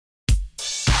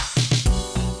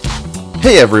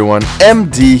Hey everyone,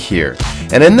 MD here,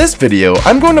 and in this video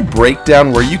I'm going to break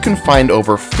down where you can find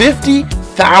over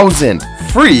 50,000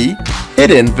 free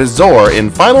hidden Visiore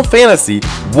in Final Fantasy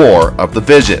War of the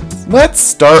Visions. Let's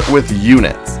start with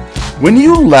units. When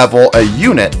you level a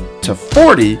unit to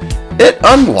 40, it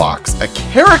unlocks a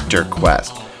character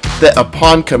quest that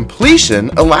upon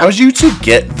completion allows you to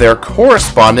get their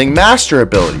corresponding master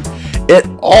ability. It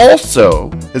also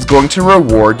is going to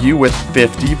reward you with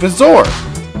 50 Visiore,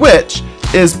 which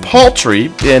is paltry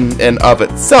in and of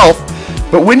itself,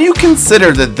 but when you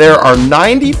consider that there are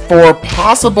 94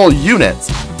 possible units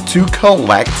to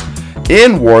collect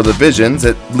in War of the Visions,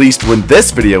 at least when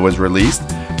this video was released,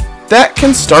 that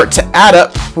can start to add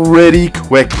up pretty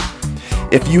quickly.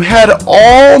 If you had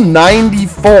all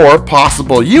 94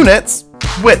 possible units,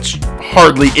 which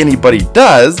hardly anybody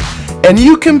does, and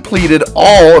you completed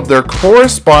all of their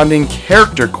corresponding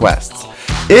character quests,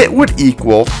 it would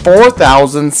equal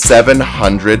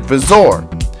 4,700 Visiore.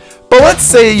 But let's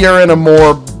say you're in a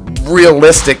more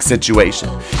realistic situation,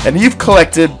 and you've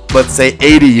collected, let's say,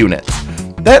 80 units.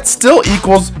 That still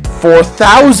equals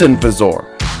 4,000 Visiore,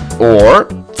 or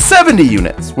 70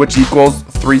 units, which equals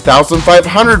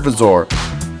 3,500 Visiore.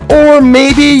 Or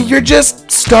maybe you're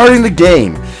just starting the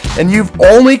game, and you've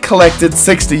only collected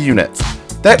 60 units.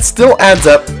 That still adds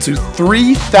up to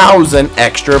 3,000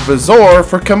 extra Visiore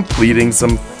for completing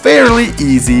some fairly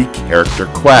easy character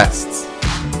quests.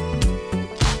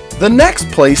 The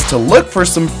next place to look for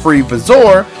some free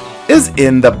Visiore is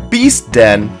in the Beast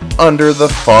Den under the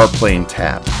Farplane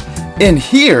tab. In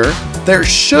here, there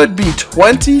should be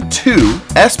 22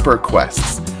 Esper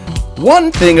quests.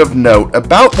 One thing of note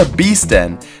about the Beast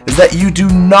Den is that you do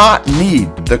not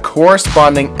need the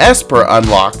corresponding Esper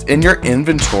unlocked in your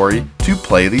inventory to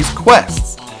play these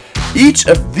quests. Each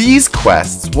of these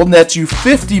quests will net you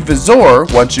 50 Visiore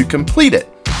once you complete it,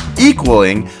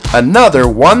 equaling another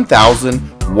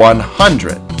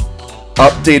 1,100.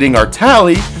 Updating our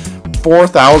tally,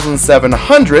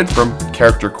 4,700 from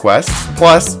character quests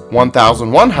plus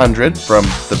 1,100 from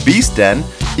the Beast Den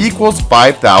equals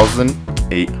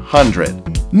 5,800.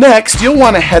 Next, you'll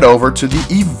want to head over to the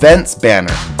Events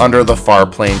banner under the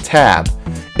Farplane tab.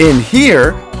 In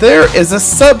here, there is a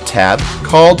sub-tab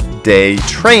called Day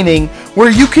Training where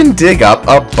you can dig up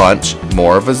a bunch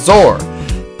more Visiore.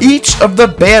 Each of the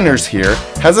banners here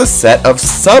has a set of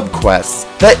sub-quests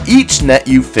that each net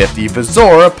you 50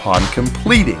 Visiore upon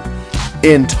completing.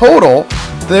 In total,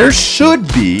 there should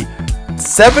be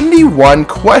 71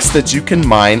 quests that you can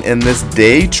mine in this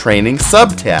Day Training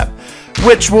sub-tab,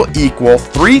 which will equal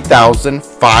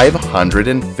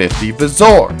 3,550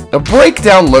 Visiore. A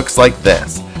breakdown looks like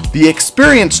this. The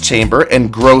Experience Chamber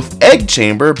and Growth Egg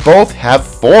Chamber both have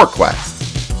 4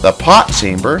 quests. The Pot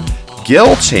Chamber,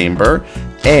 Gill Chamber,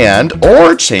 and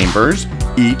Ore Chambers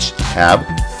each have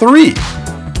 3.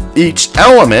 Each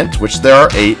element, which there are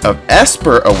 8 of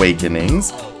Esper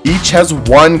Awakenings, each has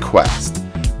 1 quest.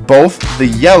 Both the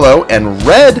Yellow and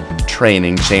Red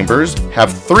Training Chambers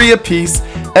have 3 apiece,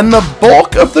 and the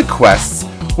bulk of the quests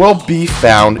will be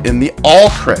found in the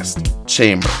Allchrist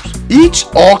Chambers. Each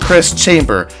Allchrist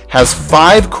Chamber has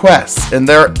 5 quests, and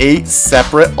there are 8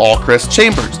 separate Allchrist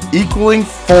Chambers, equaling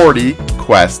 40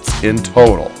 quests in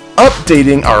total.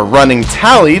 Updating our running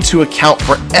tally to account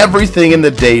for everything in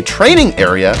the Day Training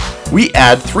area, we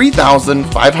add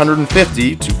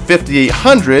 3,550 to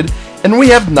 5,800, and we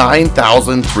have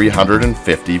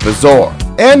 9,350 Visiore.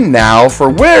 And now for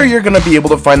where you're going to be able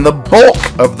to find the bulk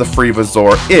of the free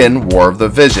Visiore in War of the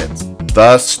Visions,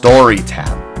 the Story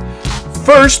tab.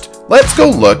 First, let's go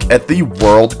look at the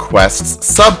World Quests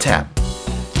sub-tab.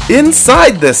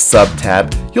 Inside this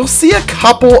sub-tab, you'll see a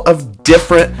couple of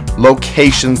different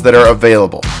locations that are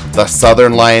available: the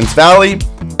Southern Lions Valley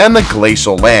and the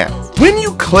Glacial Lands. When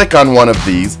you click on one of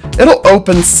these, it'll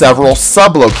open several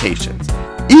sub-locations.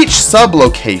 Each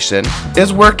sub-location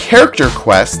is where character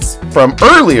quests from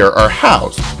earlier are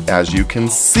housed, as you can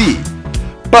see.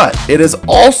 But it is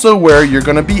also where you're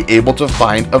going to be able to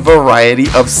find a variety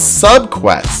of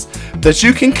sub-quests that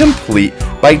you can complete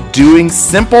by doing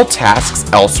simple tasks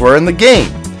elsewhere in the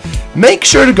game. Make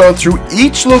sure to go through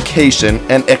each location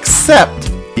and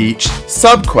accept each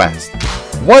sub-quest.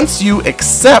 Once you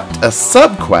accept a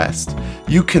sub-quest,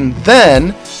 you can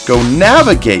then go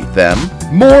navigate them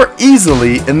more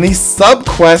easily in the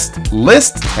Sub-Quest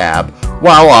List tab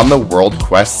while on the World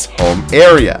Quests home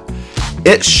area.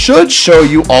 It should show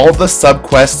you all of the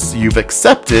sub-quests you've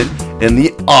accepted in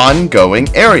the ongoing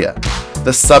area,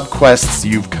 the sub-quests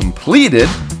you've completed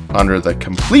under the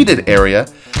completed area,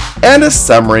 and a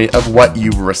summary of what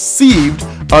you've received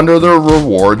under the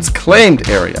rewards claimed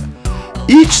area.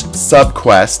 Each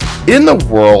subquest in the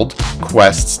World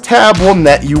Quests tab will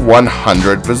net you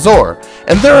 100 Visiore,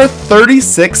 and there are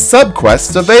 36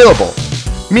 subquests available,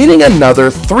 meaning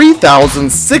another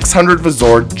 3,600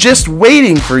 Visiore just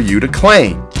waiting for you to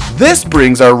claim. This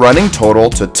brings our running total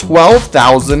to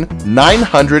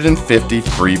 12,950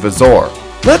 free Visiore.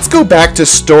 Let's go back to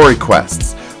Story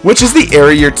Quests, which is the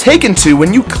area you're taken to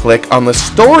when you click on the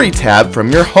Story tab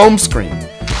from your home screen.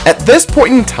 At this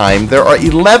point in time, there are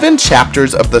 11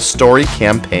 chapters of the story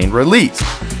campaign released.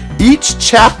 Each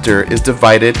chapter is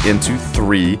divided into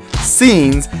 3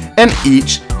 scenes, and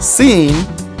each scene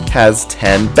has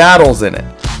 10 battles in it.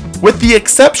 With the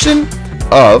exception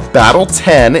of Battle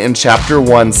 10 in Chapter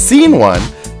 1, Scene 1,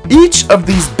 each of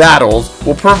these battles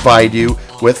will provide you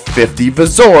with 50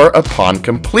 Visiore upon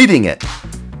completing it.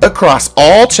 Across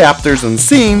all chapters and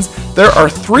scenes, there are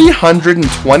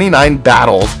 329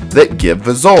 battles that give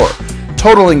Visiore,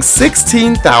 totaling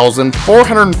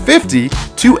 16,450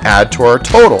 to add to our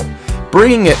total,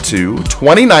 bringing it to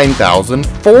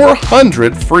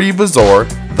 29,400 free Visiore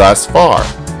thus far.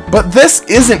 But this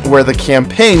isn't where the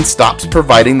campaign stops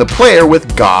providing the player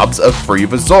with gobs of free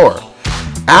Visiore.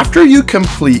 After you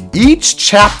complete each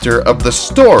chapter of the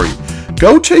story,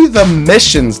 go to the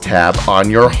Missions tab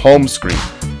on your home screen.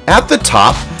 At the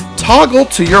top, toggle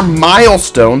to your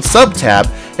Milestone sub-tab,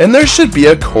 and there should be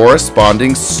a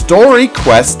corresponding Story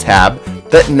Quest tab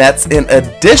that nets an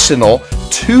additional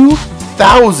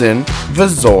 2,000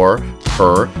 Visiore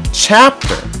per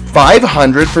chapter.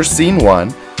 500 for Scene 1,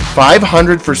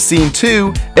 500 for Scene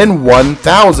 2, and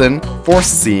 1,000 for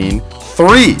Scene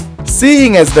 3.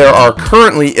 Seeing as there are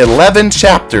currently 11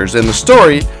 chapters in the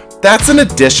story, that's an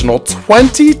additional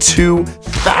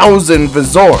 22,000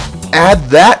 Visiore. Add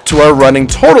that to our running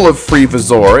total of free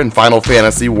Visiore in Final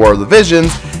Fantasy War of the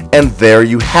Visions, and there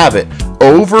you have it,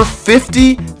 over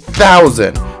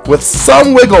 50,000, with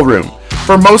some wiggle room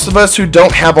for most of us who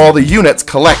don't have all the units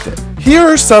collected. Here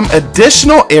are some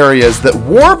additional areas that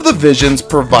War of the Visions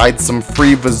provides some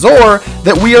free Visiore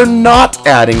that we are not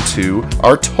adding to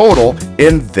our total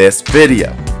in this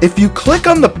video. If you click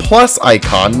on the plus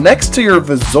icon next to your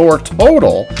Visiore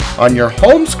total on your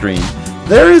home screen,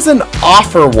 there is an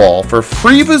offer wall for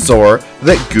free Visiore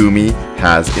that Gumi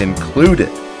has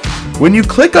included. When you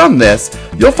click on this,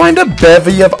 you'll find a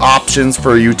bevy of options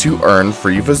for you to earn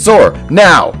free Visiore.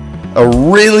 Now, a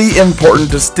really important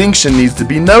distinction needs to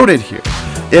be noted here.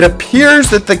 It appears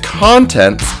that the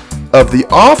contents of the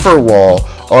offer wall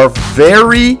are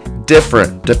very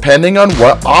different depending on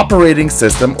what operating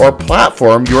system or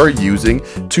platform you are using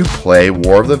to play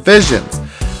War of the Visions.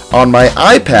 On my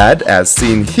iPad, as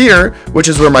seen here, which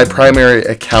is where my primary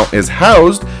account is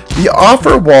housed, the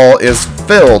offer wall is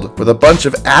filled with a bunch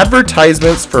of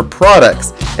advertisements for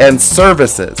products and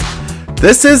services.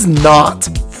 This is not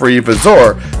free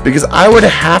Visiore because I would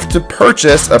have to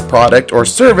purchase a product or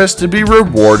service to be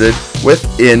rewarded with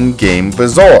in-game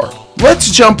Visiore.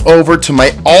 Let's jump over to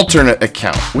my alternate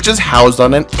account, which is housed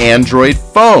on an Android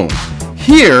phone.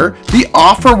 Here, the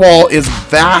offer wall is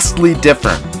vastly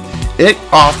different. It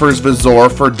offers Visiore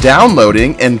for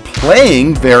downloading and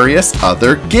playing various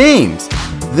other games.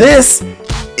 This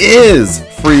is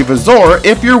free Visiore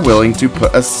if you're willing to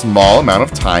put a small amount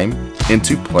of time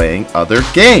into playing other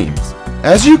games.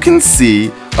 As you can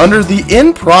see, under the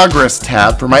In Progress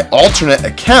tab for my alternate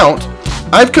account,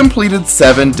 I've completed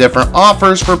 7 different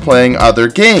offers for playing other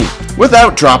games.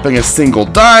 Without dropping a single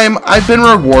dime, I've been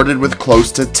rewarded with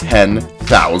close to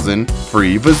 10,000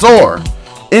 free Visiore.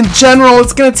 In general,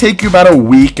 it's going to take you about a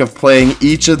week of playing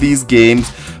each of these games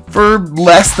for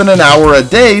less than an hour a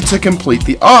day to complete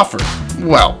the offer.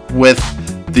 Well, with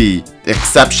the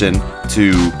exception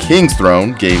to King's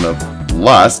Throne, Game of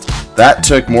Lust, that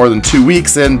took more than 2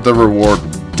 weeks and the reward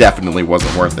definitely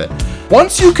wasn't worth it.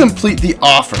 Once you complete the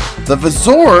offer, the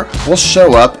Visiore will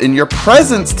show up in your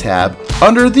Presents tab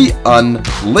under the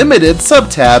Unlimited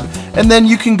sub-tab, and then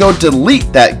you can go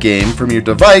delete that game from your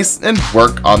device and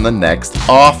work on the next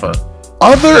offer.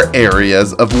 Other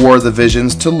areas of War of the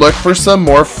Visions to look for some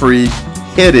more free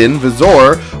hidden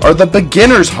Visiore are the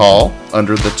Beginner's Hall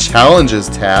under the Challenges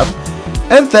tab,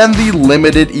 and then the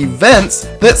limited events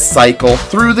that cycle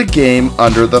through the game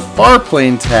under the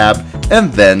Farplane tab, and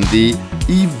then the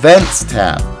Events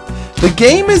tab. The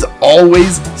game is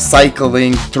always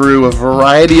cycling through a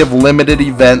variety of limited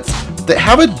events that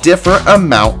have a different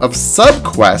amount of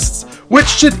subquests, which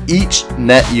should each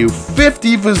net you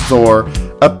 50 Visiore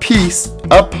apiece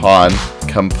upon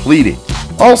completing.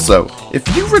 Also, if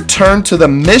you return to the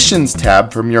Missions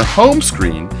tab from your home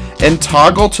screen and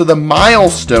toggle to the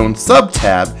Milestone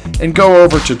sub-tab and go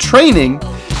over to Training,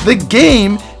 the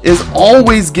game is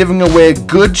always giving away a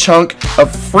good chunk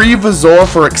of free Visiore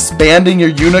for expanding your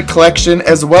unit collection,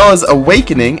 as well as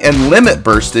awakening and limit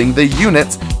bursting the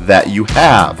units that you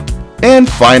have. And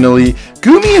finally,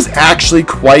 Gumi is actually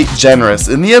quite generous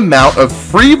in the amount of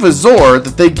free Visiore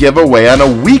that they give away on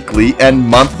a weekly and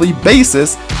monthly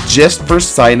basis just for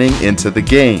signing into the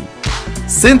game.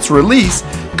 Since release,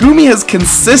 Gumi has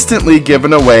consistently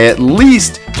given away at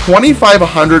least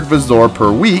 2,500 Visiore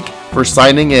per week for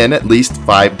signing in at least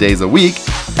 5 days a week,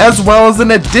 as well as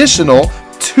an additional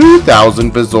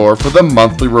 2,000 Visiore for the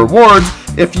monthly rewards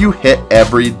if you hit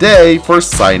every day for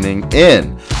signing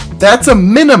in. That's a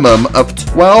minimum of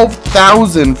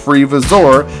 12,000 free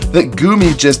Visiore that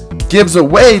Gumi just gives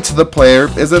away to the player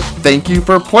as a thank you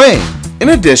for playing. In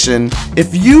addition,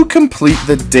 if you complete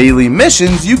the daily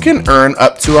missions, you can earn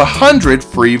up to 100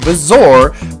 free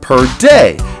Visiore per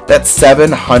day. That's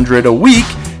 700 a week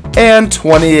and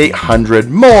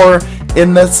 2,800 more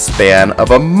in the span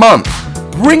of a month,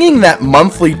 bringing that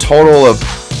monthly total of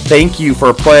thank you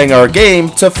for playing our game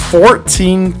to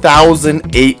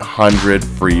 14,800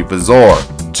 free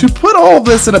Visiore. To put all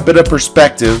this in a bit of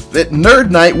perspective, at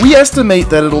Nerd Night we estimate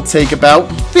that it'll take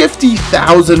about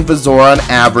 50,000 Visiore on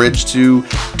average to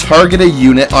target a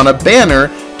unit on a banner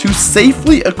to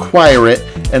safely acquire it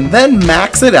and then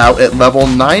max it out at level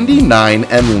 99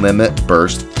 and limit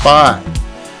burst 5.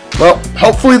 Well,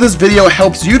 hopefully this video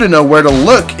helps you to know where to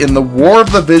look in the War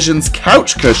of the Visions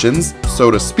couch cushions,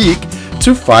 so to speak,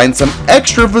 to find some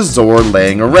extra Visiore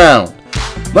laying around.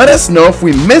 Let us know if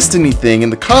we missed anything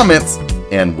in the comments,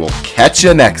 and we'll catch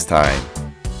you next time.